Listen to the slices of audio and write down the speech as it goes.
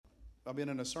I've been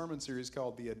in a sermon series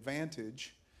called The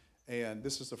Advantage, and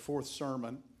this is the fourth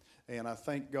sermon, and I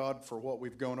thank God for what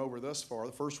we've gone over thus far.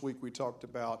 The first week we talked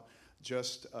about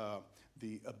just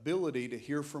the ability to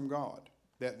hear from God,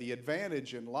 that the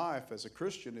advantage in life as a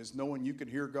Christian is knowing you can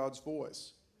hear God's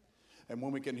voice. And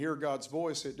when we can hear God's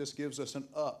voice, it just gives us an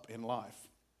up in life.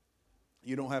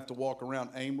 You don't have to walk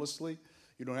around aimlessly.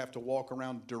 You don't have to walk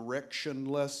around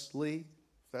directionlessly,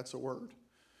 if that's a word.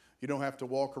 You don't have to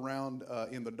walk around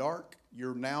in the dark.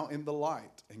 You're now in the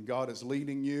light, and God is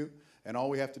leading you, and all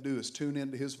we have to do is tune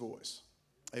into His voice.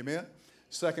 Amen?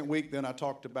 Second week, then, I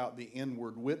talked about the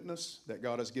inward witness that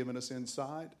God has given us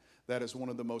inside. That is one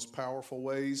of the most powerful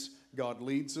ways God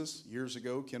leads us. Years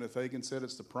ago, Kenneth Hagin said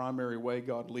it's the primary way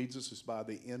God leads us is by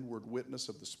the inward witness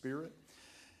of the Spirit.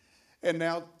 And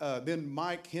now, then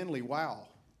Mike Henley, wow.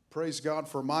 Praise God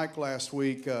for Mike last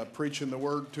week preaching the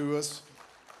word to us.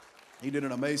 He did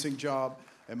an amazing job.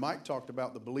 And Mike talked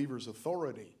about the believer's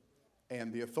authority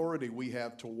and the authority we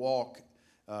have to walk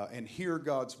and hear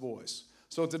God's voice.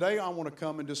 So today I want to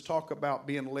come and just talk about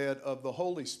being led of the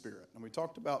Holy Spirit. And we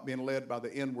talked about being led by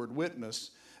the inward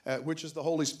witness, which is the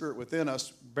Holy Spirit within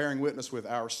us, bearing witness with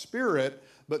our spirit.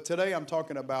 But today I'm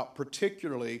talking about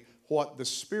particularly what the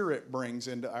Spirit brings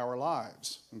into our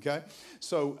lives, okay?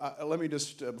 So let me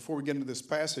just, before we get into this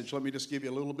passage, let me just give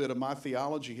you a little bit of my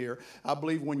theology here. I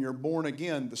believe when you're born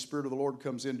again, the Spirit of the Lord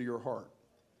comes into your heart.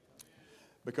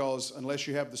 Because unless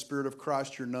you have the Spirit of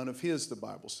Christ, you're none of His, the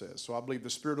Bible says. So I believe the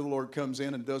Spirit of the Lord comes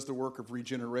in and does the work of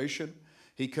regeneration.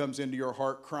 He comes into your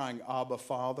heart crying, Abba,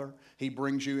 Father. He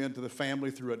brings you into the family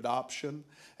through adoption,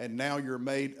 and now you're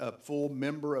made a full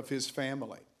member of His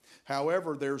family.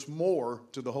 However, there's more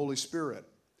to the Holy Spirit.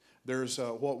 There's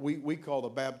what we call the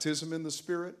baptism in the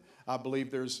Spirit. I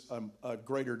believe there's a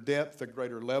greater depth, a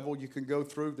greater level you can go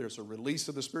through. There's a release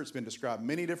of the Spirit. It's been described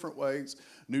many different ways.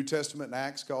 New Testament and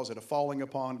Acts calls it a falling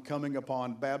upon, coming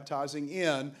upon, baptizing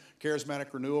in.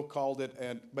 Charismatic Renewal called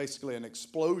it basically an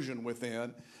explosion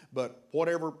within. But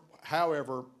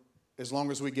however, as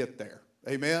long as we get there.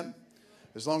 Amen?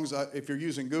 As long as, if you're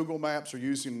using Google Maps or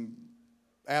using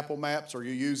Apple Maps, or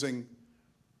you're using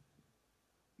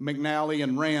McNally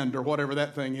and Rand or whatever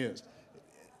that thing is.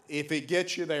 If it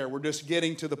gets you there, we're just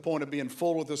getting to the point of being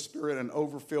full with the Spirit and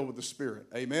overfilled with the Spirit.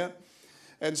 Amen?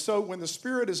 And so when the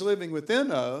Spirit is living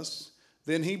within us,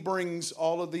 then He brings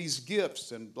all of these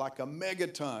gifts and like a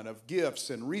megaton of gifts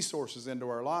and resources into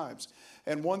our lives.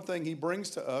 And one thing He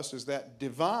brings to us is that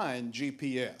divine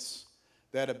GPS,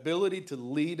 that ability to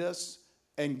lead us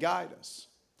and guide us.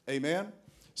 Amen?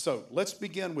 So let's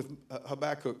begin with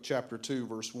Habakkuk chapter 2,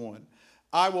 verse 1.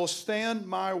 I will stand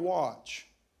my watch.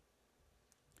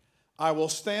 I will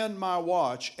stand my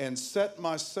watch and set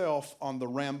myself on the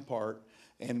rampart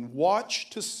and watch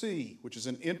to see, which is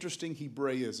an interesting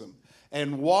Hebraism,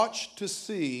 and watch to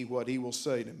see what He will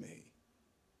say to me.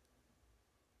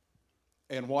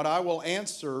 And what I will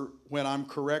answer when I'm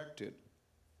corrected.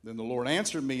 Then the Lord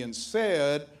answered me and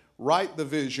said, write the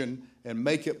vision and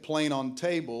make it plain on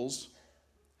tables,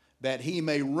 that he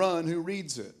may run who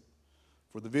reads it.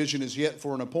 For the vision is yet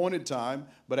for an appointed time,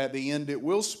 but at the end it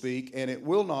will speak, and it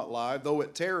will not lie. Though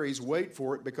it tarries, wait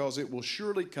for it, because it will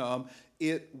surely come.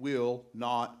 It will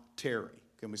not tarry.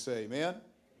 Can we say amen? Amen.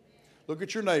 Look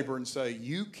at your neighbor and say,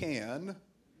 you can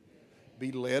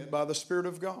be led by the Spirit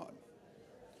of God.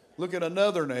 Look at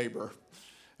another neighbor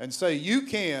and say, you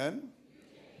can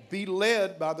be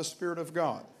led by the Spirit of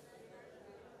God.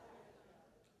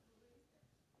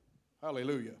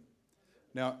 Hallelujah.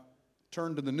 Now,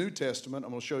 turn to the New Testament.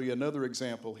 I'm going to show you another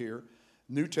example here.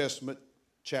 New Testament,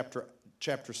 chapter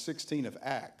 16 of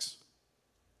Acts.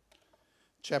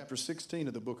 Chapter 16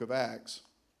 of the book of Acts.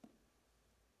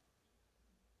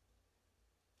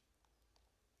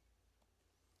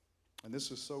 And this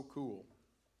is so cool.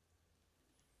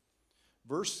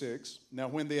 Verse 6, now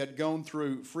when they had gone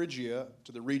through Phrygia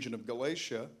to the region of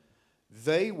Galatia,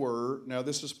 now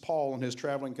this is Paul and his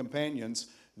traveling companions,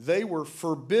 they were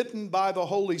forbidden by the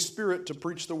Holy Spirit to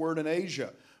preach the word in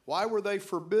Asia. Why were they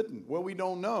forbidden? Well, we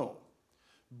don't know.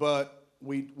 But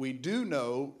we do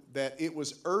know that it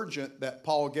was urgent that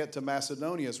Paul get to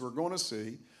Macedonia, as we're going to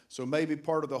see. So maybe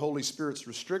part of the Holy Spirit's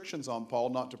restrictions on Paul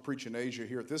not to preach in Asia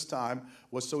here at this time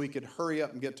was so he could hurry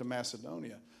up and get to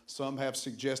Macedonia. Some have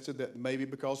suggested that maybe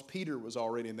because Peter was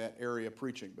already in that area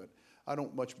preaching, but I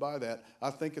don't much buy that. I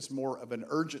think it's more of an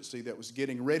urgency that was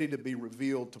getting ready to be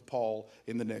revealed to Paul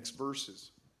in the next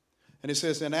verses. And it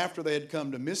says, and after they had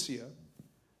come to Mysia,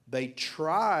 they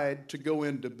tried to go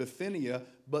into Bithynia,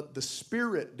 but the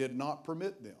Spirit did not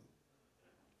permit them.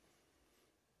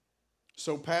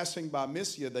 So passing by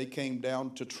Mysia, they came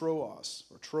down to Troas.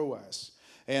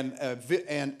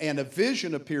 and a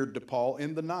vision appeared to Paul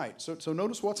in the night. So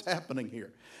notice what's happening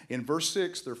here. In verse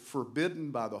 6, they're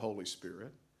forbidden by the Holy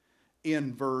Spirit.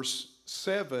 In verse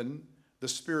 7, the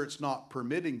Spirit's not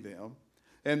permitting them.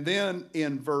 And then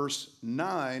in verse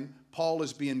 9, Paul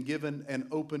is being given an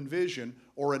open vision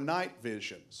or a night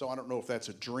vision. So I don't know if that's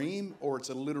a dream or it's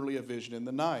literally a vision in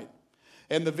the night.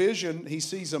 And the vision, he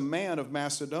sees a man of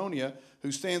Macedonia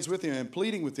who stands with him and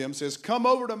pleading with him, says, "Come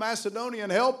over to Macedonia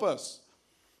and help us."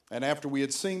 And after we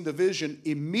had seen the vision,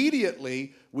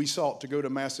 immediately we sought to go to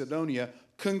Macedonia,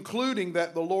 concluding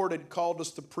that the Lord had called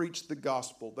us to preach the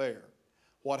gospel there.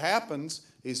 What happens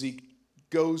is he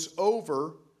goes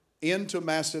over into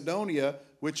Macedonia,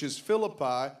 which is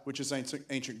Philippi, which is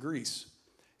ancient Greece.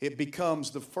 It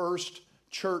becomes the first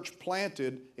church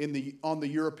planted on the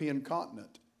European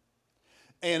continent.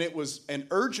 And it was an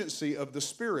urgency of the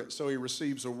Spirit. So he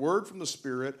receives a word from the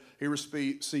Spirit, he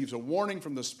receives a warning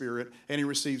from the Spirit, and he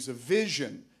receives a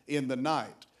vision in the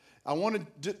night. I wanted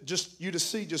you to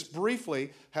see just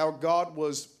briefly how God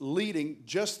was leading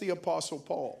just the Apostle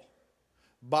Paul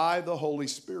by the Holy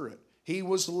Spirit. He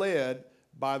was led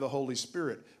by the Holy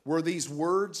Spirit. Were these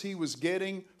words he was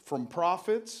getting from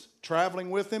prophets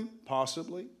traveling with him?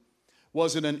 Possibly.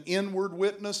 Was it an inward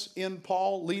witness in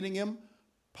Paul leading him?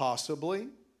 Possibly.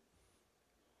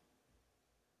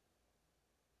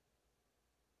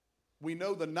 We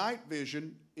know the night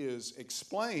vision is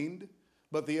explained,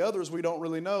 but the others we don't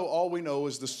really know. All we know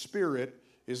is the Spirit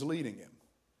is leading him.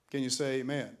 Can you say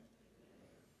amen?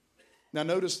 Now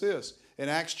notice this. In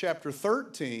Acts chapter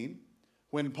 13,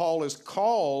 when Paul is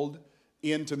called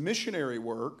into missionary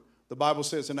work, the Bible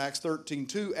says in Acts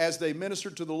 13:2, as they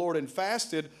ministered to the Lord and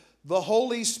fasted, the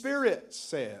Holy Spirit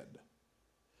said,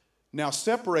 "Now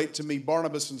separate to me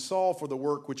Barnabas and Saul for the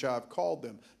work which I have called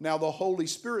them." Now the Holy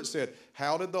Spirit said.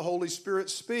 How did the Holy Spirit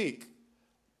speak?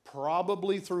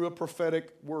 Probably through a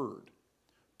prophetic word.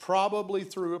 Probably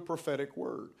through a prophetic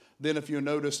word. Then if you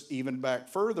notice even back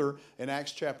further in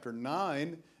Acts chapter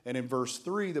 9 and in verse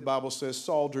 3, the Bible says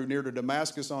Saul drew near to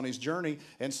Damascus on his journey,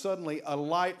 and suddenly a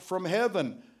light from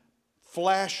heaven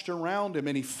flashed around him,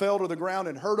 and he fell to the ground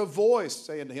and heard a voice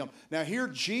saying to him. Now here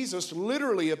Jesus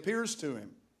literally appears to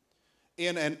him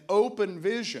in an open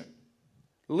vision.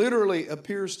 Literally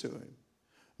appears to him.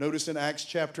 Notice in Acts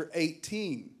chapter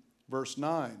 18, verse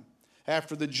 9.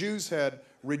 After the Jews had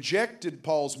rejected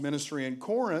Paul's ministry in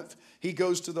Corinth, he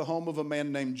goes to the home of a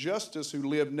man named Justus who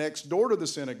lived next door to the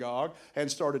synagogue and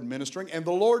started ministering, and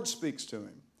the Lord speaks to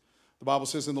him. The Bible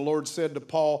says, and the Lord said to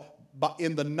Paul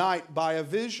in the night by a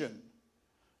vision,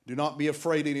 "Do not be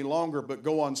afraid any longer, but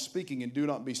go on speaking and do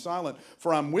not be silent,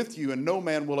 for I'm with you, and no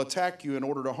man will attack you in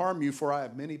order to harm you, for I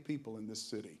have many people in this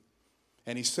city."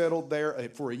 And he settled there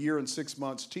for 1 year and 6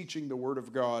 months, teaching the word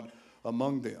of God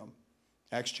among them.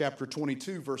 Acts chapter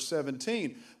 22, verse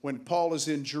 17, when Paul is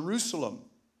in Jerusalem,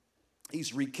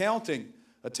 he's recounting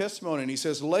a testimony, and he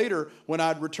says, "Later, when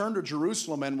I'd returned to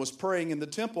Jerusalem and was praying in the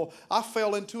temple, I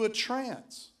fell into a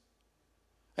trance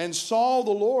and saw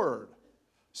the Lord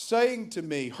saying to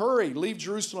me, 'Hurry, leave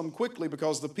Jerusalem quickly,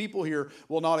 because the people here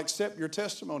will not accept your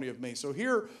testimony of me.'" So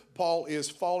here Paul is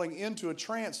falling into a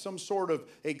trance, some sort of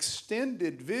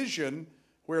extended vision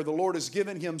where the Lord has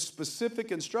given him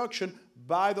specific instruction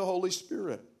by the Holy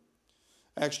Spirit.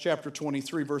 Acts chapter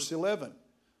 23, verse 11.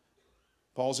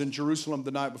 Paul's in Jerusalem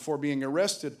the night before being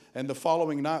arrested, and the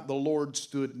following night the Lord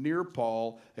stood near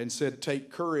Paul and said,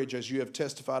 "Take courage, as you have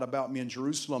testified about me in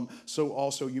Jerusalem, so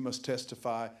also you must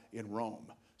testify in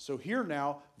Rome." So here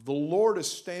now, the Lord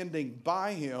is standing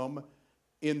by him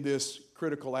in this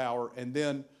critical hour. And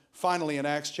then finally in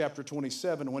Acts chapter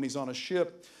 27, when he's on a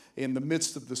ship in the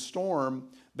midst of the storm,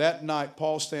 that night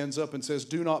Paul stands up and says,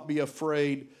 "Do not be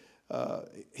afraid."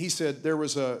 He said, there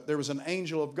was an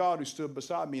angel of God who stood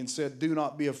beside me and said, "Do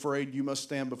not be afraid, you must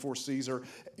stand before Caesar.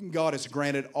 God has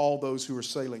granted all those who are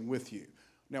sailing with you."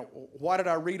 Now, why did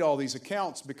I read all these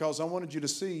accounts? Because I wanted you to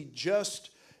see just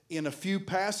in a few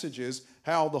passages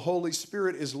how the Holy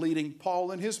Spirit is leading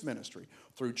Paul in his ministry.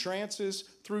 Through trances,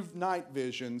 through night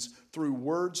visions, through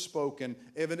words spoken,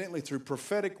 evidently through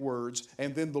prophetic words,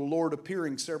 and then the Lord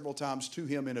appearing several times to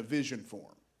him in a vision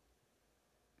form.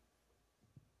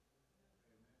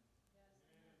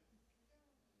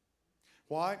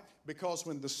 Why? Because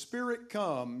when the Spirit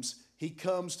comes, he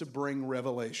comes to bring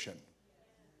revelation.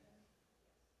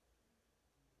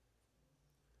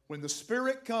 When the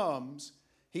Spirit comes,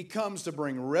 he comes to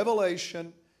bring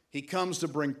revelation, he comes to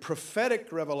bring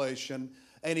prophetic revelation,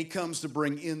 and he comes to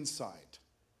bring insight.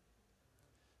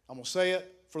 I'm going to say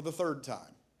it for the third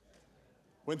time.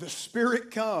 When the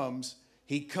Spirit comes,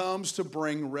 he comes to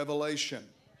bring revelation.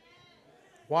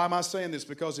 Why am I saying this?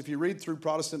 Because if you read through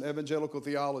Protestant evangelical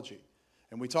theology,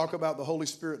 and we talk about the Holy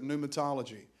Spirit in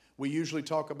pneumatology, we usually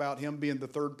talk about him being the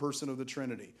third person of the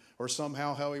Trinity, or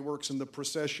somehow how he works in the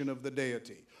procession of the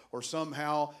deity, or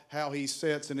somehow how he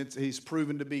sits and he's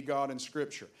proven to be God in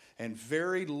Scripture. And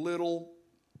very little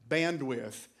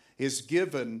bandwidth is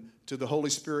given to the Holy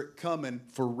Spirit coming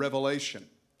for revelation.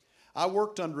 I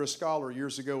worked under a scholar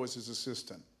years ago as his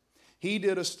assistant. He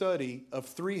did a study of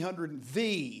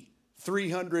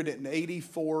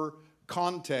 384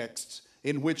 contexts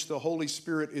in which the Holy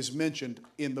Spirit is mentioned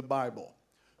in the Bible.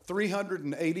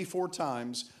 384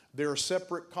 times there are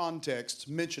separate contexts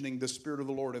mentioning the Spirit of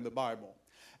the Lord in the Bible.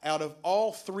 Out of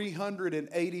all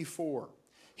 384,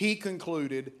 he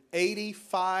concluded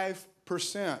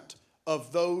 85%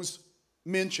 of those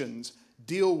mentions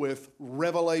deal with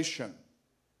revelation.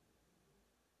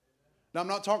 Now, I'm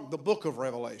not talking the book of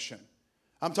Revelation.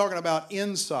 I'm talking about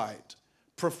insight,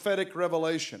 prophetic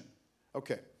revelation.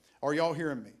 Okay, are y'all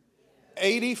hearing me?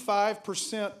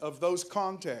 85% of those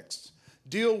contexts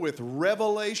deal with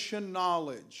revelation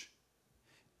knowledge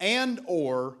and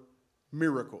or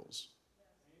miracles.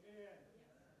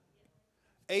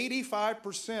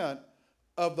 85%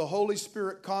 of the Holy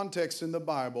Spirit contexts in the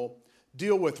Bible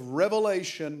deal with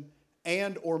revelation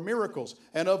and or miracles.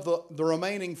 And of the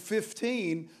remaining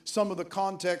 15, some of the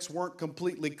contexts weren't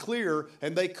completely clear,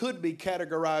 and they could be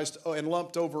categorized and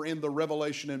lumped over in the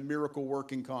revelation and miracle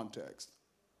working context.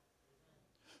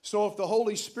 So if the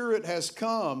Holy Spirit has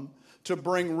come to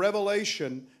bring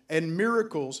revelation and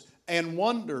miracles and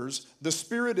wonders, the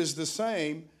Spirit is the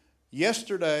same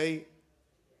yesterday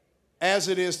as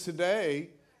it is today.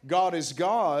 God is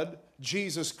God.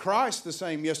 Jesus Christ the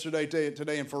same yesterday,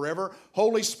 today, and forever.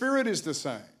 Holy Spirit is the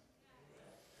same.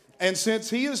 And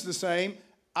since He is the same,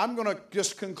 I'm going to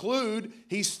just conclude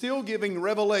He's still giving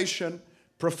revelation,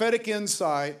 prophetic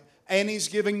insight, and He's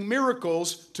giving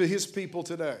miracles to His people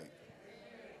today.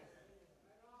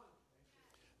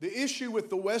 The issue with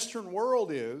the Western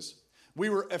world is we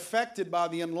were affected by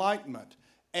the Enlightenment.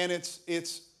 And it's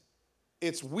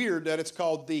weird that it's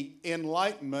called the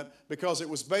Enlightenment because it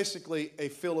was basically a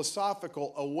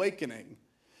philosophical awakening.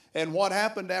 And what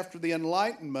happened after the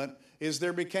Enlightenment is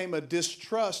there became a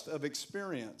distrust of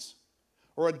experience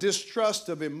or a distrust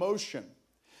of emotion.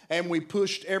 And we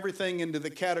pushed everything into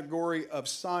the category of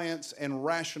science and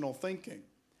rational thinking.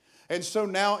 And so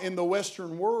now in the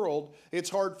Western world, it's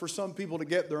hard for some people to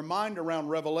get their mind around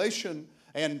revelation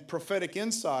and prophetic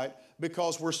insight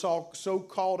because we're so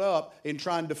caught up in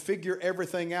trying to figure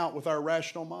everything out with our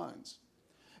rational minds.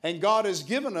 And God has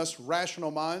given us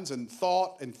rational minds and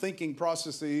thought and thinking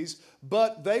processes,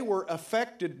 but they were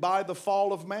affected by the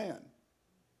fall of man.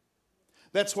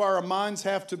 That's why our minds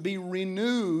have to be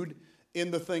renewed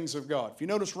in the things of God. If you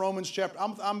notice Romans chapter,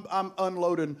 I'm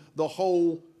unloading the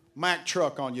whole Mack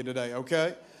truck on you today,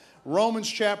 okay? Romans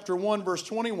chapter 1 verse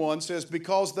 21 says,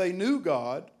 because they knew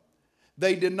God,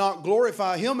 they did not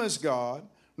glorify Him as God,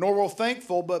 nor were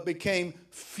thankful, but became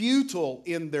futile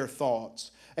in their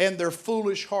thoughts, and their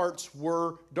foolish hearts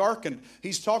were darkened.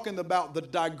 He's talking about the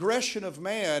digression of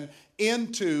man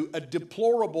into a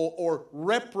deplorable or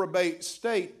reprobate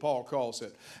state, Paul calls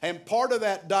it. And part of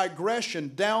that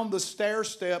digression down the stair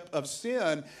step of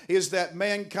sin is that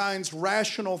mankind's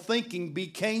rational thinking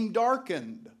became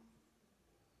darkened.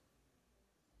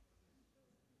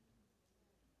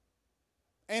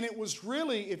 And it was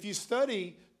really, if you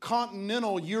study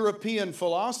continental European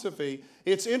philosophy,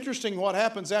 it's interesting what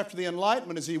happens after the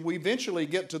Enlightenment is we eventually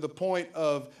get to the point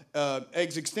of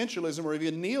existentialism or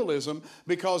even nihilism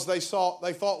because they thought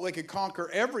they could conquer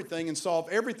everything and solve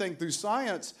everything through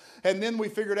science. And then we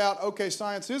figured out, okay,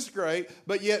 science is great,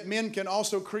 but yet men can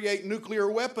also create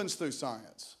nuclear weapons through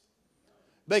science.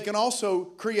 They can also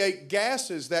create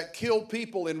gases that kill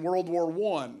people in World War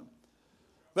I.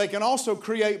 They can also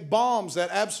create bombs that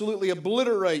absolutely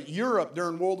obliterate Europe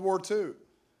during World War II.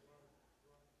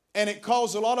 And it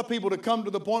caused a lot of people to come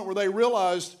to the point where they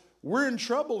realized we're in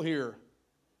trouble here.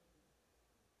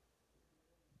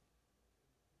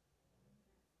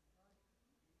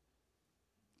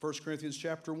 First Corinthians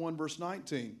chapter 1, verse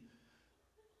 19. The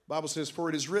Bible says, for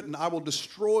it is written, I will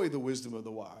destroy the wisdom of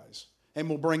the wise and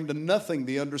will bring to nothing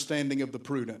the understanding of the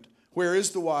prudent. Where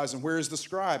is the wise and where is the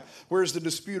scribe? Where is the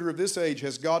disputer of this age?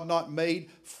 Has God not made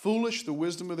foolish the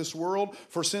wisdom of this world?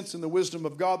 For since in the wisdom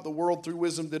of God, the world through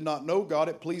wisdom did not know God,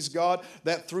 it pleased God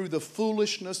that through the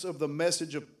foolishness of the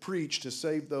message of preach to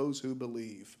save those who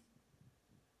believe.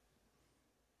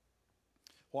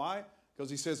 Why?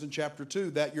 Because he says in chapter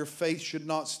 2 that your faith should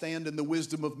not stand in the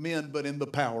wisdom of men, but in the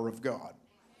power of God.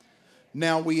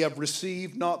 Now we have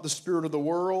received not the spirit of the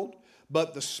world,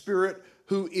 but the Spirit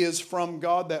who is from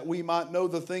God, that we might know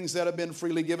the things that have been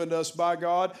freely given to us by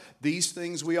God. These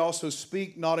things we also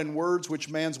speak, not in words which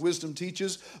man's wisdom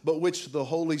teaches, but which the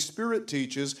Holy Spirit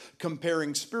teaches,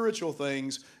 comparing spiritual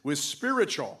things with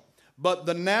spiritual. But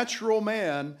the natural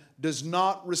man does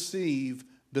not receive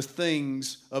the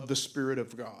things of the Spirit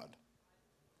of God,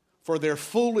 for their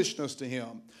foolishness to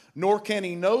him, nor can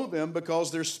he know them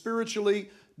because they're spiritually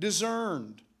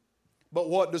discerned. But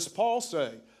what does Paul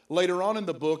say? Later on in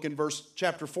the book, in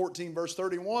chapter 14, verse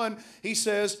 31, he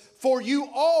says, "For you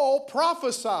all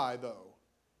prophesy, though,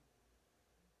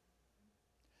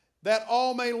 that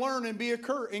all may learn and be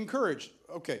encouraged."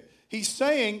 Okay, he's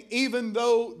saying even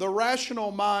though the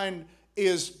rational mind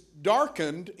is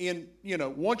darkened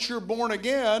once you're born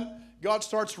again, God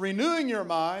starts renewing your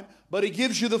mind, but he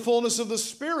gives you the fullness of the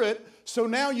Spirit, so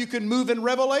now you can move in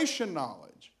revelation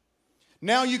knowledge.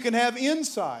 Now you can have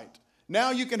insight.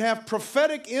 Now you can have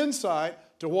prophetic insight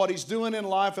to what he's doing in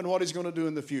life and what he's going to do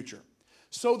in the future.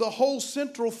 So the whole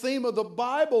central theme of the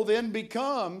Bible then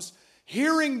becomes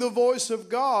hearing the voice of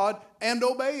God and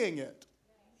obeying it.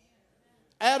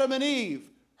 Adam and Eve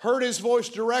heard his voice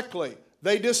directly.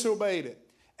 They disobeyed it.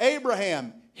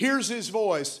 Abraham hears his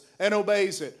voice and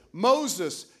obeys it.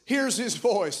 Moses hears his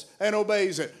voice and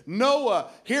obeys it. Noah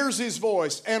hears his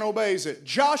voice and obeys it.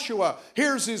 Joshua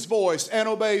hears his voice and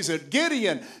obeys it.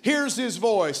 Gideon hears his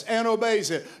voice and obeys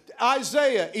it.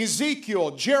 Isaiah,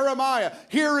 Ezekiel, Jeremiah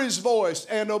hear his voice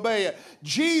and obey it.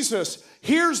 Jesus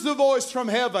hears the voice from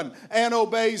heaven and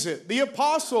obeys it. The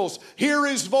apostles hear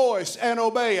his voice and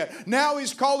obey it. Now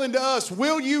he's calling to us,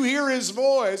 will you hear his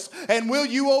voice and will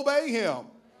you obey him?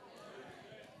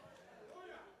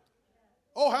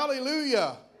 Oh,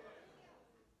 hallelujah.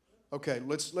 Okay,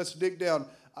 let's dig down.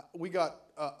 We got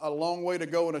a long way to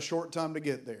go and a short time to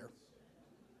get there.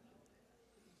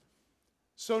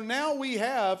 So now we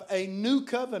have a new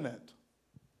covenant.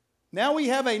 Now we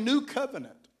have a new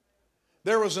covenant.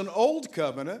 There was an old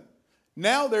covenant.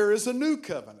 Now there is a new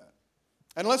covenant.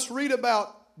 And let's read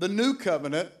about the new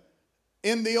covenant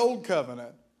in the old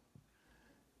covenant.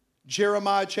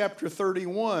 Jeremiah chapter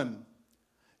 31.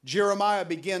 Jeremiah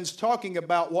begins talking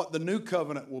about what the new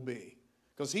covenant will be,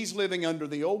 because he's living under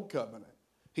the old covenant.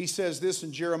 He says this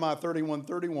in Jeremiah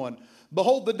 31:31.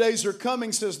 "Behold, the days are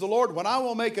coming, says the Lord, when I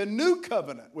will make a new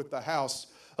covenant with the house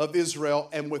of Israel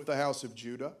and with the house of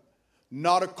Judah,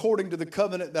 not according to the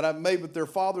covenant that I made with their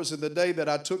fathers in the day that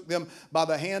I took them by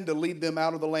the hand to lead them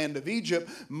out of the land of Egypt,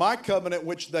 my covenant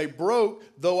which they broke,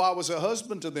 though I was a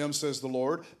husband to them, says the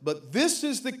Lord. But this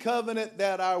is the covenant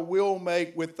that I will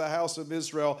make with the house of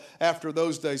Israel after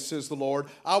those days, says the Lord.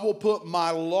 I will put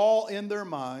my law in their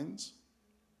minds.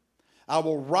 I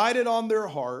will write it on their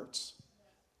hearts.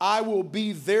 I will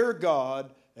be their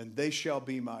God, and they shall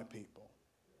be my people."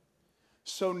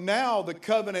 So now the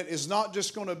covenant is not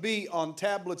just going to be on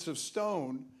tablets of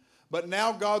stone, but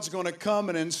now God's going to come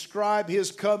and inscribe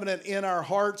his covenant in our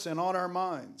hearts and on our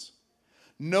minds.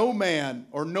 "No man,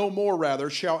 or no more rather,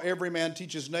 shall every man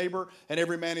teach his neighbor and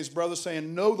every man his brother,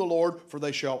 saying, Know the Lord, for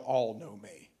they shall all know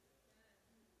me."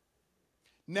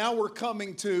 Now we're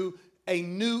coming to a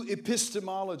new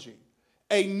epistemology,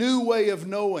 a new way of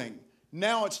knowing.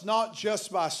 Now it's not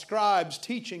just by scribes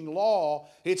teaching law,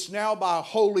 it's now by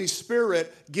Holy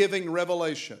Spirit giving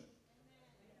revelation.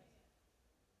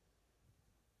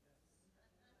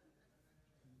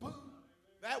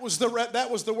 That was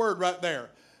the word right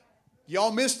there.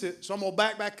 Y'all missed it, so I'm going to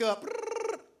back up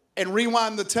and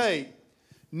rewind the tape.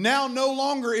 Now no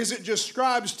longer is it just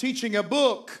scribes teaching a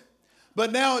book,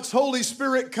 but now it's Holy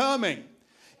Spirit coming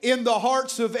in the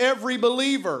hearts of every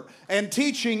believer and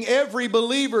teaching every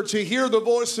believer to hear the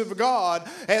voice of God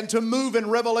and to move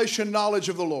in revelation knowledge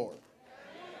of the Lord.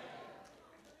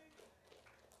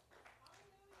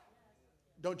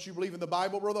 Don't you believe in the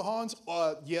Bible, Brother Hans?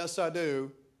 Yes, I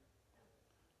do.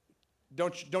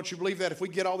 Don't you believe that if we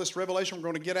get all this revelation,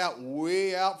 we're going to get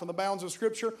way out from the bounds of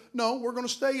Scripture? No, we're going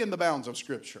to stay in the bounds of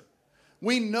Scripture.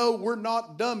 We know we're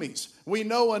not dummies. We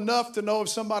know enough to know if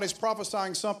somebody's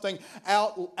prophesying something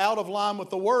out of line with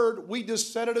the Word, we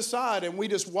just set it aside and we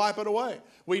just wipe it away.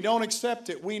 We don't accept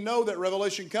it. We know that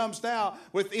revelation comes now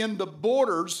within the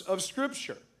borders of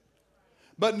Scripture.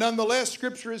 But nonetheless,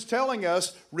 Scripture is telling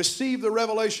us, receive the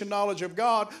revelation knowledge of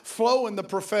God, flow in the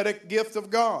prophetic gift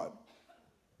of God.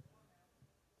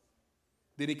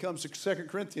 Then he comes to 2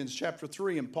 Corinthians chapter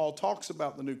 3, and Paul talks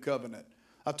about the new covenant.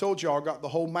 I told y'all I got the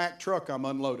whole Mack truck I'm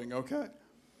unloading, okay?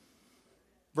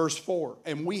 Verse 4,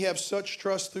 and we have such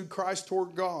trust through Christ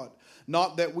toward God,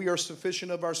 not that we are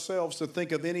sufficient of ourselves to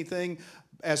think of anything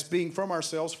as being from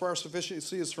ourselves, for our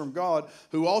sufficiency is from God,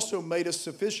 who also made us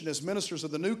sufficient as ministers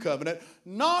of the new covenant,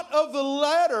 not of the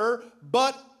letter,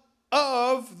 but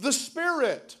of the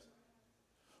Spirit.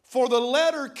 For the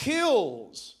letter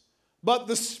kills, but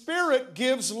the Spirit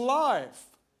gives life.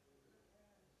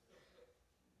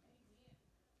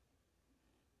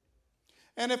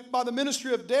 And if by the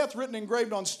ministry of death written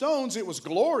engraved on stones, it was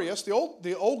glorious, the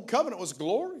old covenant was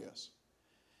glorious.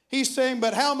 He's saying,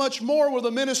 but how much more will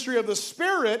the ministry of the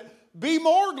Spirit be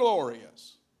more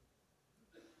glorious?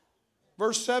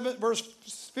 Verse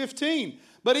 15,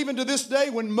 but even to this day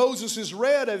when Moses is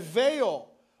read, a veil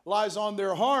lies on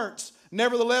their hearts.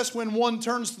 Nevertheless, when one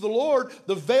turns to the Lord,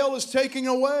 the veil is taken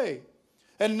away.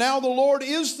 And now the Lord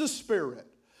is the Spirit.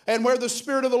 And where the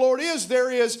Spirit of the Lord is,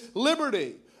 there is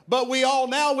liberty. But we all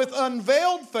now with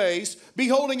unveiled face,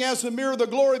 beholding as a mirror the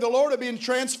glory of the Lord, are being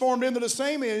transformed into the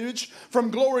same image from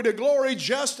glory to glory,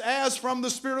 just as from the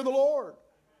Spirit of the Lord.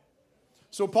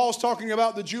 So Paul's talking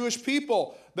about the Jewish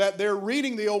people, that they're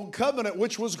reading the Old Covenant,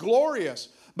 which was glorious.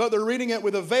 But they're reading it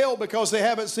with a veil because they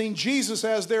haven't seen Jesus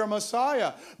as their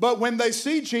Messiah. But when they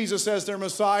see Jesus as their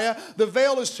Messiah, the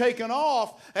veil is taken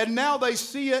off, and now they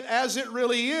see it as it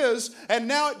really is, and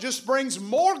now it just brings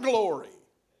more glory.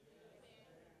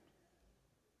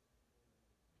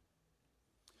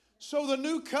 So the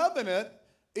new covenant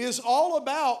is all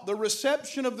about the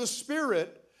reception of the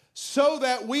Spirit so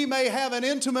that we may have an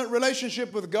intimate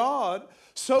relationship with God,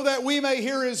 so that we may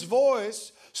hear His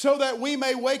voice, so that we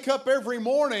may wake up every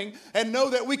morning and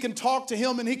know that we can talk to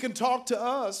Him and He can talk to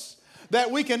us, that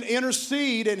we can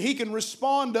intercede and He can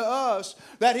respond to us,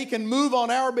 that He can move on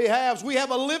our behalves. We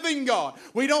have a living God.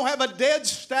 We don't have a dead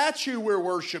statue we're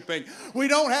worshiping. We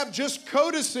don't have just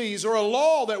codices or a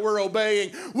law that we're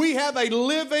obeying. We have a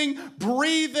living,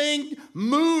 breathing,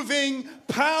 moving,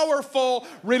 powerful,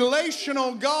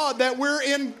 relational God that we're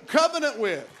in covenant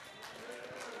with.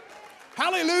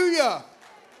 Hallelujah.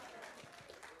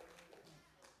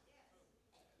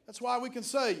 That's why we can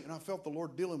say, I felt the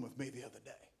Lord dealing with me the other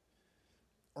day.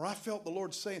 Or I felt the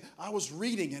Lord saying, I was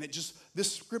reading and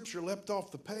this scripture leapt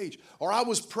off the page. Or I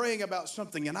was praying about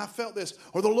something and I felt this.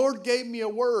 Or the Lord gave me a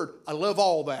word. I love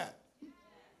all that.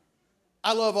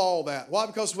 I love all that. Why?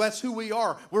 Because that's who we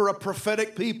are. We're a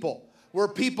prophetic people. We're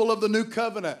people of the new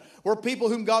covenant. We're people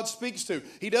whom God speaks to.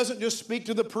 He doesn't just speak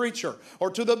to the preacher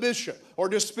or to the bishop or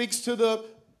just speaks to the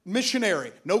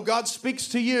missionary. No, God speaks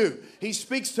to you. He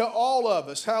speaks to all of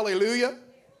us. Hallelujah.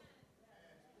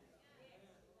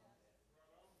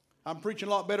 I'm preaching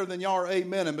a lot better than y'all are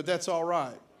amening, but that's all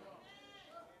right.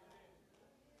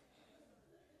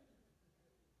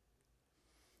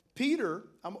 Peter,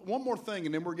 one more thing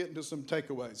and then we're getting to some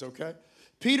takeaways, okay?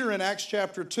 Peter in Acts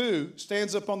chapter 2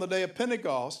 stands up on the day of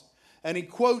Pentecost and he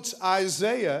quotes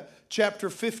Isaiah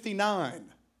chapter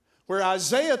 59, where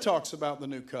Isaiah talks about the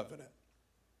new covenant.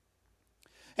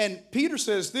 And Peter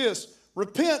says this,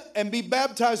 repent and be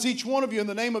baptized each one of you in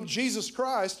the name of Jesus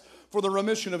Christ for the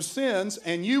remission of sins,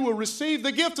 and you will receive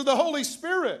the gift of the Holy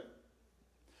Spirit.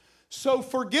 So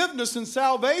forgiveness and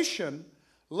salvation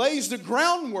lays the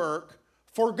groundwork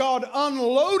for God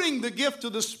unloading the gift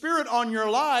of the Spirit on your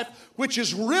life, which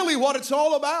is really what it's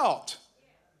all about.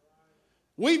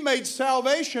 We've made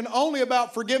salvation only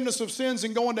about forgiveness of sins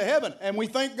and going to heaven, and we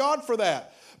thank God for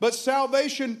that. But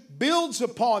salvation builds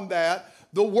upon that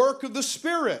the work of the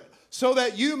Spirit so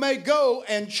that you may go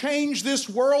and change this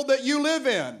world that you live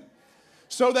in.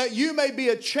 So that you may be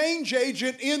a change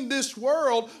agent in this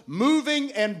world,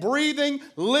 moving and breathing,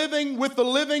 living with the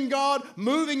living God,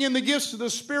 moving in the gifts of the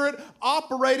Spirit,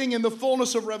 operating in the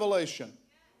fullness of revelation.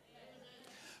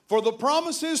 For the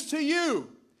promises to you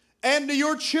and to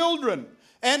your children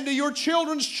and to your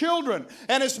children's children,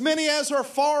 and as many as are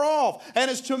far off,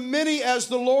 and as to many as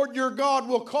the Lord your God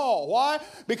will call. Why?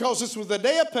 Because this was the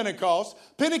day of Pentecost.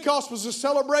 Pentecost was a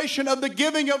celebration of the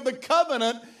giving of the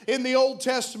covenant in the Old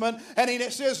Testament, and he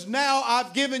says, now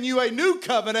I've given you a new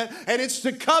covenant, and it's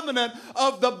the covenant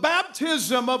of the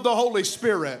baptism of the Holy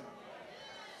Spirit.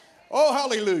 Oh,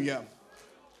 hallelujah.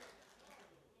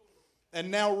 And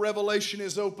now revelation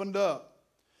is opened up.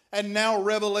 And now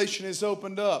revelation is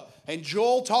opened up. And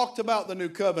Joel talked about the new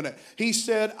covenant. He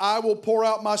said, I will pour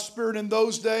out my Spirit in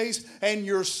those days, and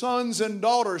your sons and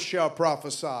daughters shall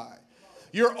prophesy.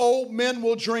 Your old men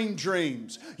will dream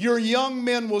dreams. Your young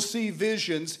men will see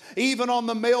visions. Even on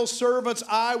the male servants,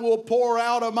 I will pour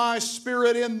out of my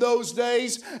Spirit in those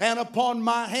days, and upon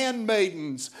my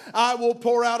handmaidens, I will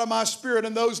pour out of my Spirit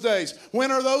in those days.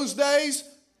 When are those days?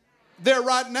 there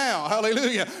right now.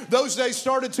 Hallelujah. Those days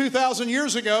started 2,000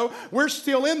 years ago. We're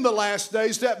still in the last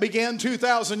days that began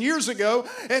 2,000 years ago.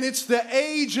 And it's the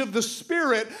age of the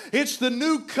Spirit. It's the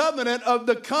new covenant of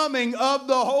the coming of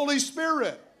the Holy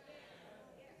Spirit.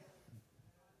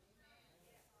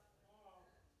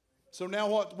 So now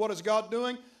what is God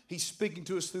doing? He's speaking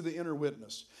to us through the inner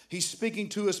witness. He's speaking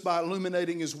to us by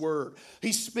illuminating His Word.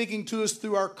 He's speaking to us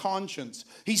through our conscience.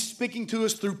 He's speaking to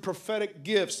us through prophetic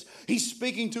gifts. He's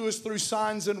speaking to us through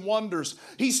signs and wonders.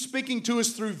 He's speaking to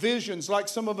us through visions like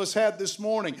some of us had this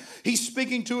morning. He's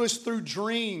speaking to us through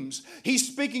dreams. He's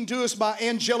speaking to us by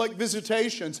angelic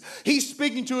visitations. He's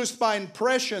speaking to us by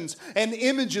impressions and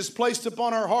images placed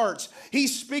upon our hearts.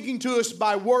 He's speaking to us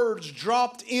by words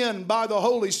dropped in by the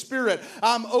Holy Spirit.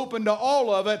 I'm open to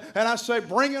all of it, and I say,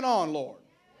 bring it on, Lord.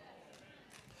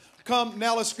 Come,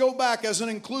 now let's go back as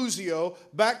an inclusio,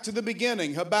 back to the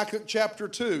beginning, Habakkuk chapter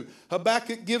 2.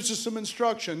 Habakkuk gives us some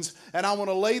instructions, and I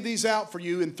want to lay these out for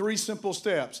you in 3 simple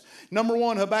steps. Number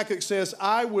 1, Habakkuk says,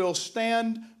 I will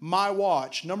stand my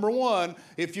watch. Number 1,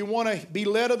 if you want to be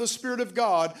led of the Spirit of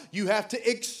God, you have to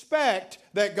expect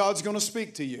that God's going to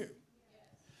speak to you.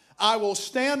 I will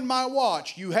stand my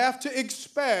watch. You have to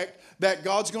expect that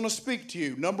God's going to speak to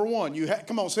you. Number 1,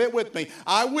 come on, say it with me.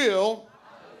 I will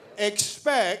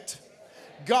expect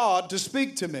God to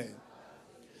speak to me.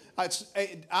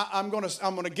 I'm going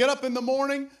to get up in the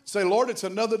morning, say, Lord, it's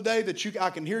another day that I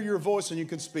can hear your voice and you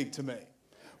can speak to me.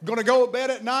 I'm going to go to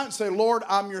bed at night and say, Lord,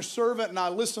 I'm your servant and I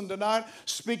listen tonight.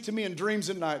 Speak to me in dreams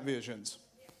and night visions.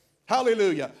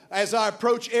 Hallelujah. As I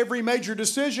approach every major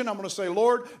decision, I'm going to say,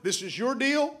 Lord, this is your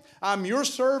deal. I'm your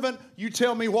servant. You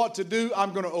tell me what to do.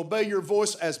 I'm going to obey your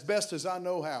voice as best as I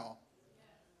know how.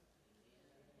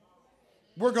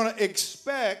 We're going to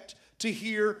expect to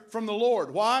hear from the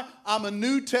Lord. Why? I'm a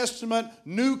New Testament,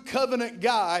 New Covenant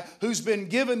guy who's been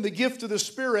given the gift of the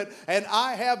Spirit, and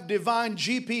I have divine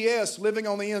GPS living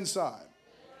on the inside.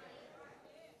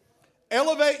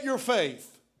 Elevate your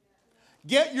faith.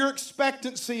 Get your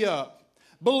expectancy up.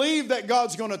 Believe that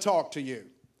God's going to talk to you.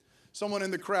 Someone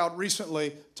in the crowd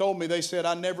recently told me, they said,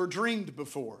 I never dreamed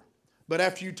before. But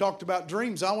after you talked about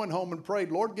dreams, I went home and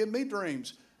prayed, Lord, give me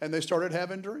dreams. And they started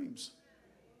having dreams.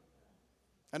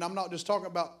 And I'm not just talking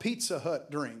about Pizza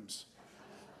Hut dreams.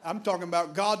 I'm talking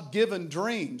about God-given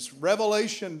dreams,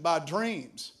 revelation by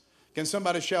dreams. Can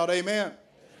somebody shout amen? Amen.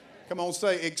 Come on,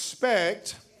 say,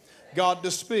 expect God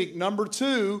to speak. Number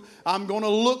 2, I'm going to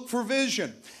look for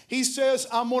vision. He says,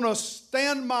 I'm going to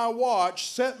stand my watch,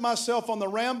 set myself on the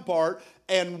rampart,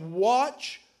 and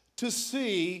watch to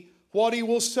see what He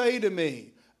will say to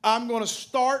me. I'm going to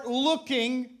start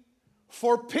looking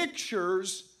for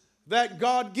pictures that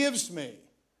God gives me.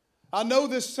 I know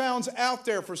this sounds out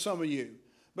there for some of you,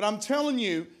 but I'm telling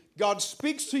you, God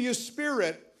speaks to your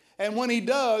spirit, and when He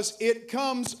does, it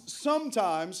comes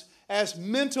sometimes as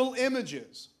mental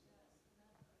images.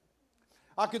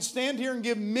 I could stand here and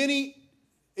give many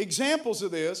examples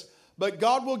of this, but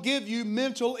God will give you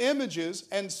mental images,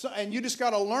 and you just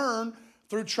got to learn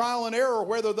through trial and error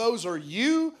whether those are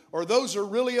you or those are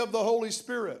really of the Holy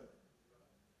Spirit.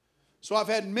 So I've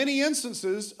had many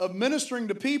instances of ministering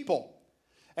to people,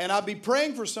 and I'd be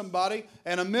praying for somebody,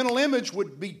 and a mental image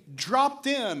would be dropped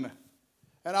in.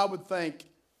 And I would think,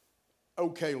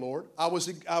 okay, Lord. I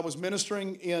was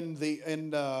ministering in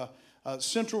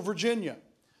Central Virginia.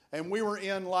 And we were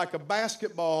in like a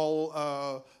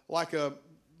basketball, like a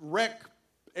rec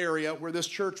area where this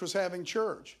church was having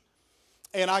church.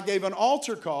 And I gave an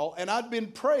altar call, and I'd been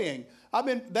praying.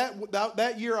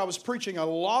 That year I was preaching a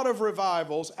lot of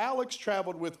revivals. Alex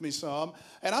traveled with me some,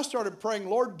 and I started praying,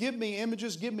 Lord, give me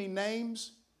images, give me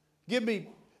names,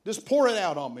 just pour it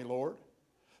out on me, Lord.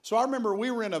 So I remember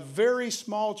we were in a very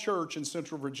small church in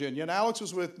Central Virginia, and Alex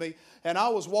was with me, and I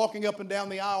was walking up and down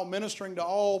the aisle ministering to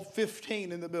all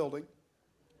 15 in the building.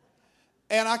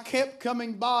 And I kept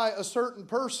coming by a certain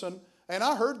person, and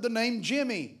I heard the name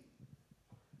Jimmy.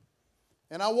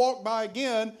 And I walked by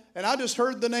again, and I just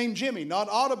heard the name Jimmy. Not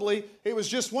audibly, it was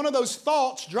just one of those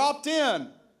thoughts dropped in.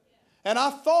 And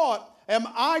I thought, am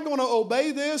I going to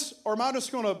obey this, or am I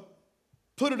just going to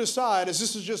put it aside as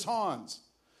this is just Hans?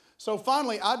 So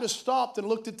finally, I just stopped and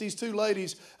looked at these 2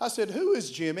 ladies. I said, who is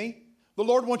Jimmy? The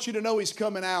Lord wants you to know He's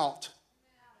coming out.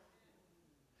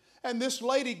 And this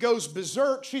lady goes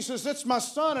berserk. She says, that's my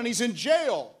son, and he's in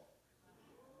jail.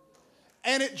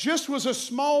 And it just was a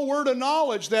small word of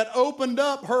knowledge that opened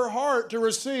up her heart to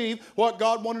receive what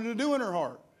God wanted to do in her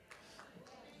heart.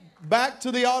 Back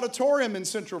to the auditorium in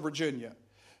Central Virginia.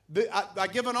 I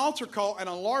give an altar call, and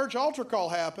a large altar call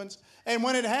happens. And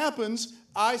when it happens,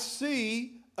 I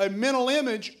see a mental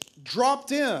image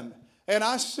dropped in. and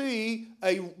I see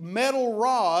a metal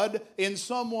rod in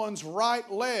someone's right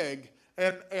leg.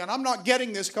 And I'm not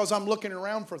getting this because I'm looking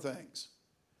around for things.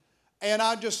 And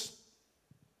I just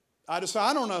I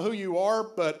don't know who you are,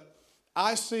 but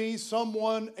I see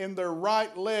someone in their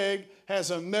right leg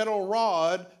has a metal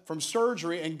rod from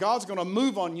surgery, and God's going to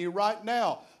move on you right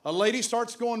now. A lady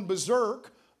starts going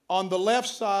berserk on the left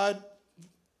side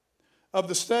of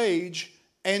the stage,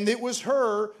 and it was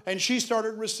her, and she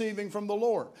started receiving from the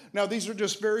Lord. Now, these are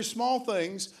just very small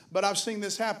things, but I've seen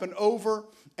this happen over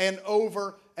and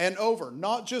over and over.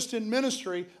 Not just in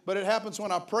ministry, but it happens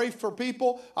when I pray for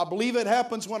people. I believe it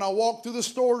happens when I walk through the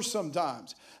stores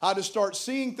sometimes. I just start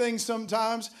seeing things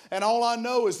sometimes, and all I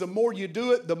know is the more you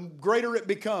do it, the greater it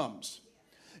becomes.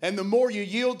 And the more you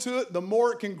yield to it, the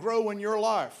more it can grow in your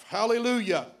life.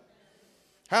 Hallelujah.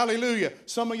 Hallelujah.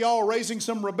 Some of y'all are raising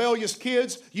some rebellious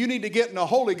kids. You need to get in the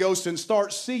Holy Ghost and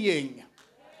start seeing.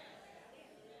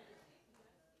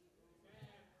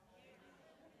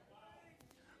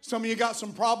 Some of you got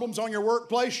some problems on your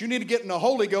workplace. You need to get in the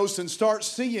Holy Ghost and start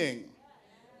seeing.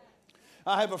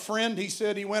 I have a friend, he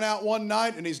said he went out one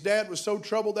night and his dad was so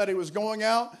troubled that he was going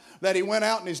out, that he went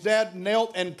out and his dad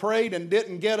knelt and prayed and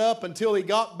didn't get up until he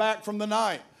got back from the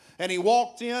night. And he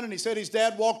walked in, and he said his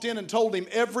dad walked in and told him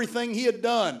everything he had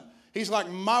done. He's like,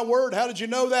 my word, how did you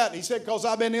know that? And he said, because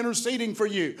I've been interceding for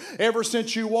you ever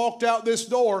since you walked out this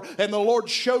door, and the Lord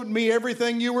showed me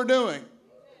everything you were doing.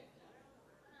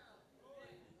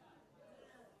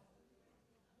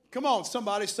 Come on,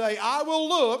 somebody say, I will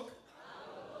look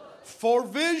for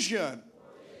vision.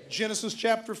 Genesis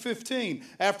chapter 15.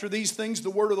 After these things, the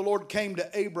word of the Lord came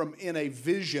to Abram in a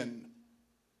vision,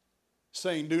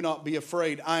 saying, do not be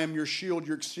afraid. I am your shield,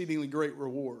 your exceedingly great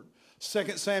reward.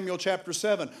 2 Samuel chapter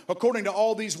 7. According to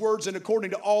all these words and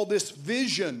according to all this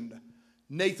vision,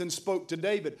 Nathan spoke to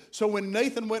David. So when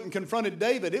Nathan went and confronted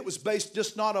David, it was based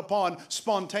just not upon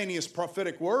spontaneous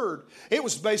prophetic word. It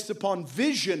was based upon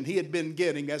vision he had been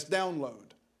getting as download.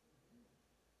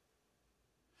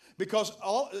 Because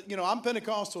I'm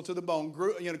Pentecostal to the bone,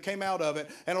 came out of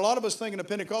it. And a lot of us think in a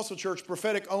Pentecostal church,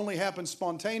 prophetic only happens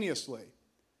spontaneously.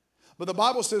 But the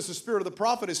Bible says the spirit of the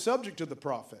prophet is subject to the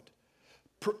prophet.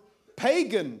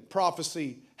 Pagan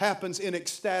prophecy happens in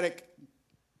ecstatic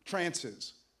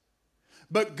trances.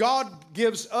 But God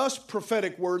gives us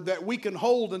prophetic word that we can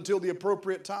hold until the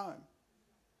appropriate time.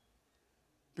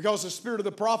 Because the spirit of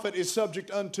the prophet is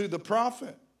subject unto the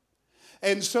prophet.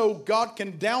 And so God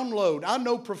can download. I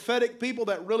know prophetic people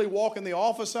that really walk in the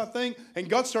office, I think, and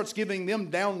God starts giving them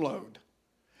download.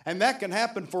 And that can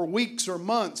happen for weeks or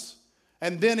months,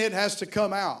 and then it has to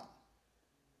come out.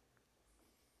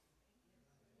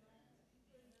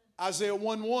 Isaiah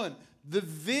 1:1, the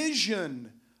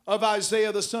vision of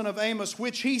Isaiah the son of Amos,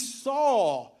 which he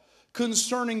saw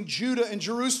concerning Judah and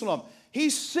Jerusalem.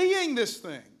 He's seeing this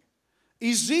thing.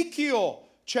 Ezekiel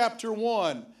chapter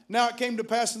 1. Now it came to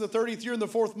pass in the 30th year, in the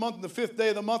 4th month, in the 5th day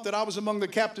of the month, that I was among the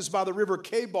captives by the river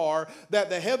Chebar, that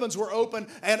the heavens were open,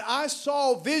 and I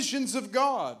saw visions of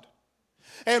God.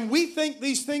 And we think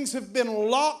these things have been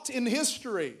locked in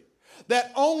history,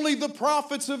 that only the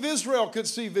prophets of Israel could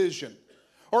see vision,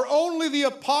 or only the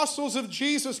apostles of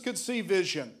Jesus could see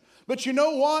vision. But you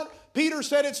know what? Peter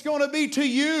said it's going to be to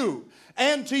you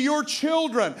and to your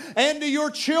children and to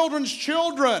your children's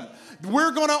children.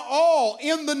 We're going to all,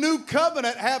 in the new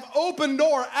covenant, have open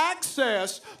door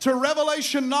access to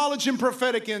revelation, knowledge, and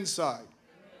prophetic insight.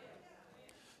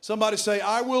 Somebody say,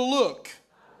 I will look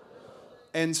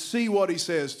and see what he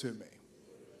says to me.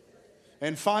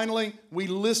 And finally, we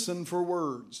listen for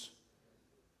words.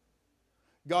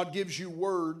 God gives you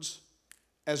words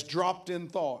as dropped-in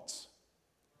thoughts.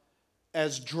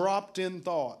 As dropped-in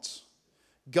thoughts.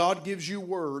 God gives you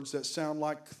words that sound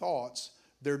like thoughts.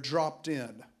 They're dropped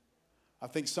in. I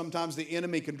think sometimes the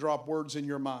enemy can drop words in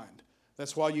your mind.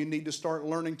 That's why you need to start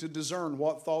learning to discern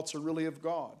what thoughts are really of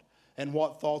God and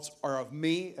what thoughts are of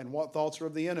me and what thoughts are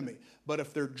of the enemy. But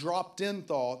if they're dropped-in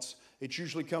thoughts, it's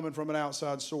usually coming from an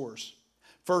outside source.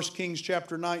 1 Kings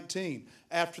chapter 19,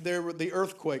 after the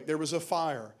earthquake, there was a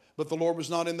fire, but the Lord was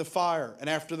not in the fire. And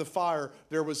after the fire,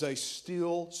 there was a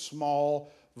still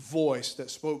small voice that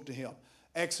spoke to him.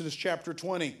 Exodus chapter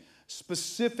 20,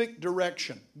 specific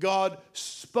direction. God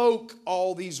spoke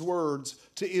all these words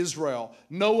to Israel.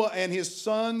 Noah and his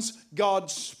sons, God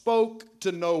spoke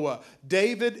to Noah.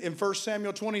 David, in 1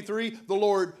 Samuel 23, the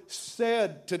Lord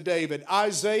said to David.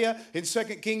 Isaiah, in 2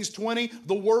 Kings 20,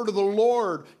 the word of the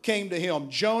Lord came to him.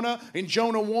 Jonah, in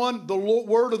Jonah 1, the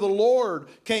word of the Lord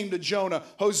came to Jonah.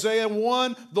 Hosea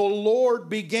 1, the Lord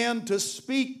began to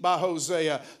speak by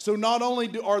Hosea. So not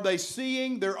only are they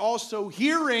seeing, they're also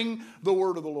hearing the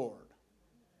word of the Lord.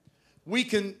 we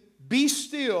can be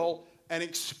still and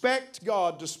expect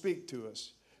God to speak to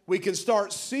us. We can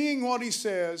start seeing what He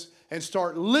says and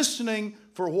start listening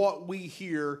for what we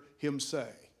hear Him say.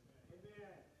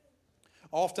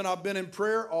 Often I've been in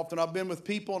prayer, often I've been with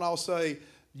people, and I'll say,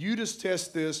 you just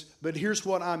test this, but here's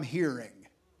what I'm hearing.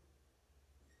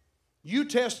 You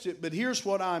test it, but here's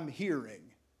what I'm hearing.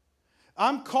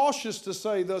 I'm cautious to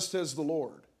say, thus says the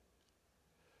Lord.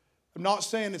 I'm not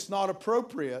saying it's not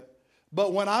appropriate,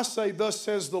 but when I say, thus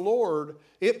says the Lord,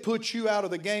 it puts you out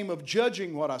of the game of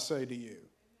judging what I say to you.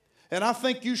 And I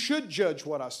think you should judge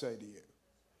what I say to you,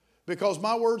 because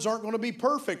my words aren't going to be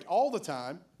perfect all the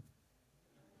time.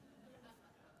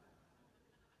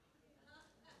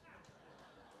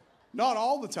 Not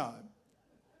all the time.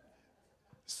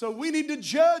 So we need to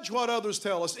judge what others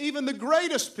tell us, even the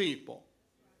greatest people.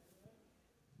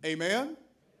 Amen?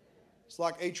 It's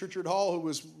like H. Richard Hall, who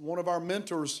was one of our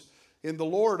mentors in the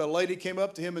Lord. A lady came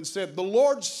up to him and said, the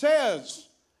Lord says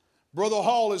Brother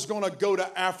Hall is going to go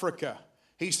to Africa.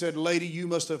 He said, lady, you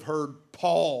must have heard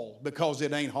Paul, because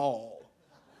it ain't Hall.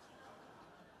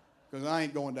 Because I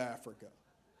ain't going to Africa.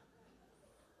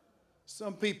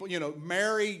 Some people,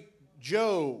 marry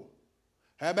Joe.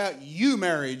 How about you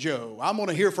marry Joe? I'm going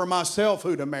to hear for myself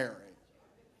who to marry.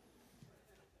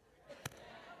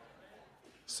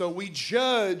 So we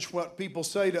judge what people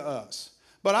say to us.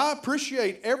 But I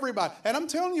appreciate everybody. And I'm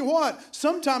telling you what,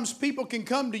 sometimes people can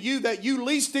come to you that you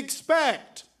least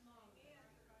expect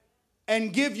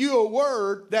and give you a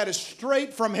word that is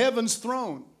straight from heaven's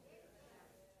throne.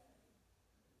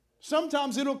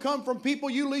 Sometimes it'll come from people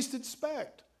you least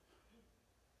expect.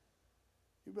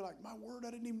 You'll be like, my word, I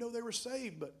didn't even know they were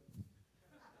saved, but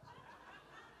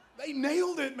they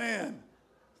nailed it, man.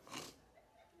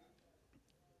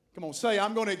 Come on, say,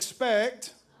 I'm going to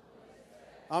expect,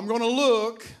 I'm going to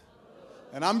look,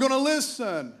 and I'm going to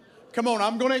listen. Come on,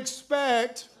 I'm going to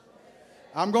expect,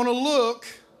 I'm going to look,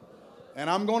 and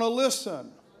I'm going to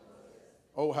listen.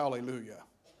 Oh, hallelujah.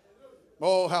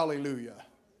 Oh, hallelujah.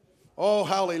 Oh,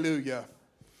 hallelujah.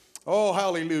 Oh,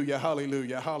 hallelujah,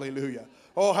 hallelujah, hallelujah.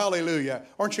 Oh, hallelujah.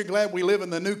 Aren't you glad we live in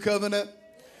the new covenant?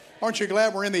 Aren't you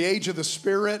glad we're in the age of the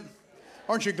Spirit?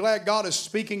 Aren't you glad God is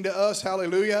speaking to us?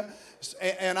 Hallelujah.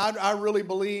 And I really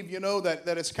believe,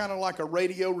 that it's kind of like a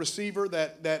radio receiver,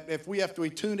 that if we have to be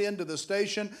tuned into the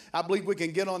station, I believe we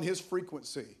can get on His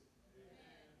frequency.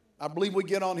 I believe we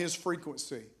get on His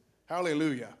frequency.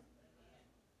 Hallelujah.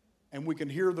 And we can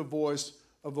hear the voice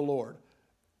of the Lord.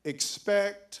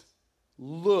 Expect,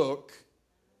 look,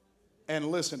 and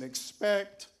listen.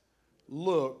 Expect,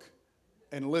 look,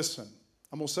 and listen.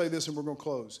 I'm going to say this and we're going to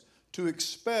close. To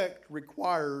expect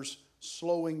requires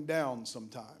slowing down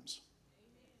sometimes.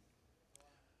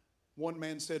 One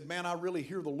man said, man, I really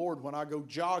hear the Lord when I go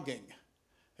jogging.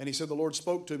 And he said the Lord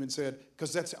spoke to him and said,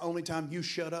 because that's the only time you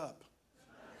shut up.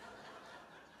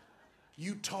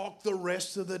 You talk the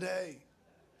rest of the day.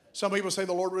 Some people say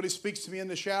the Lord really speaks to me in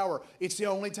the shower. It's the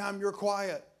only time you're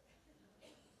quiet.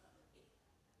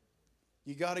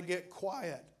 You got to get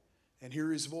quiet and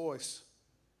hear His voice,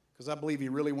 because I believe He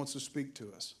really wants to speak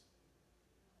to us.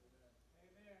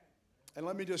 Amen. And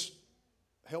let me just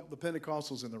help the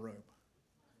Pentecostals in the room.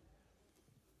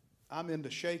 I'm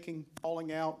into shaking,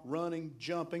 falling out, running,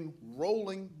 jumping,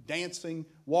 rolling, dancing,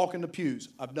 walking the pews.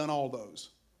 I've done all those.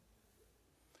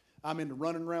 I'm into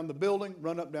running around the building,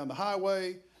 running up down the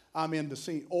highway. I'm into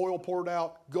seeing oil poured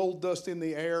out, gold dust in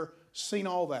the air, seen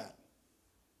all that.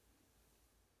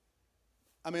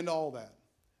 I'm into all that.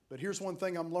 But here's one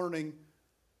thing I'm learning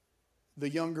the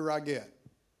younger I get.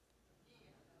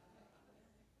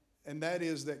 And that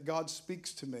is that God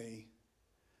speaks to me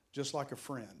just like a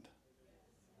friend.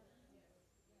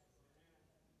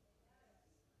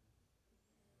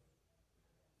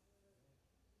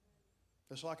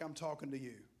 Just like I'm talking to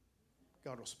you,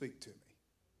 God will speak to me.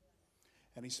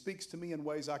 And He speaks to me in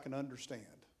ways I can understand.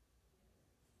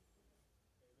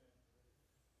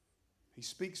 He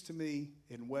speaks to me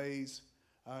in ways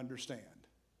I understand.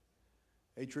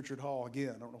 H. Richard Hall,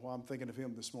 again, I don't know why I'm thinking of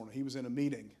him this morning. He was in a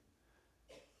meeting,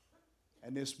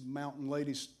 and this mountain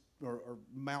lady or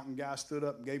mountain guy stood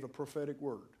up and gave a prophetic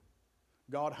word.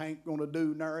 God ain't going to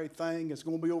do nary thing. It's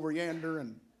going to be over yonder,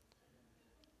 and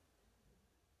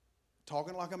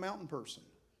talking like a mountain person.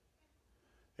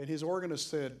 And his organist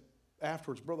said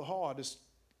afterwards, Brother Hall, I just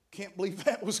can't believe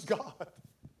that was God.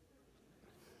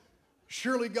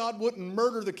 Surely God wouldn't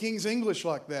murder the King's English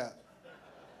like that.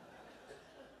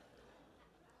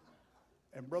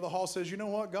 And Brother Hall says, you know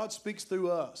what? God speaks through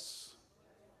us.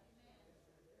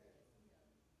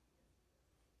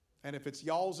 And if it's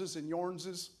y'allses and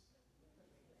yournses,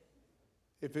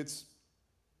 if it's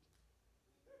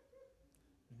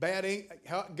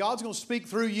God's going to speak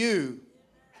through you.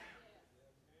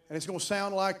 And it's going to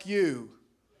sound like you.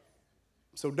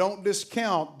 So don't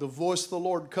discount the voice of the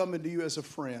Lord coming to you as a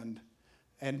friend.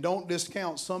 And don't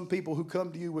discount some people who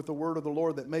come to you with the word of the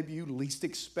Lord that maybe you least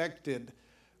expected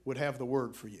would have the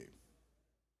word for you.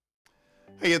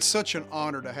 Hey, it's such an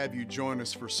honor to have you join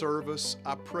us for service.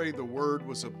 I pray the word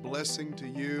was a blessing to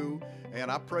you,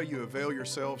 and I pray you avail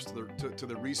yourselves to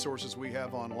the resources we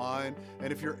have online.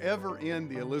 And if you're ever in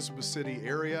the Elizabeth City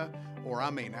area, or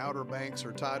Outer Banks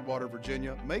or Tidewater,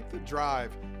 Virginia, make the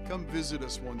drive. Come visit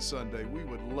us one Sunday. We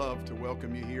would love to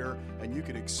welcome you here, and you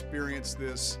could experience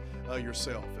this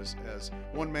yourself. As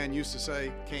one man used to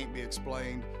say, can't be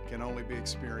explained, can only be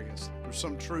experienced. There's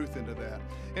some truth into that.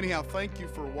 Anyhow, thank you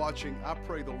for watching. I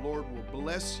pray the Lord will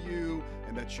bless you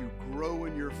and that you grow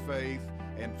in your faith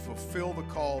and fulfill the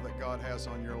call that God has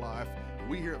on your life.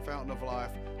 We here at Fountain of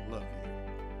Life love you.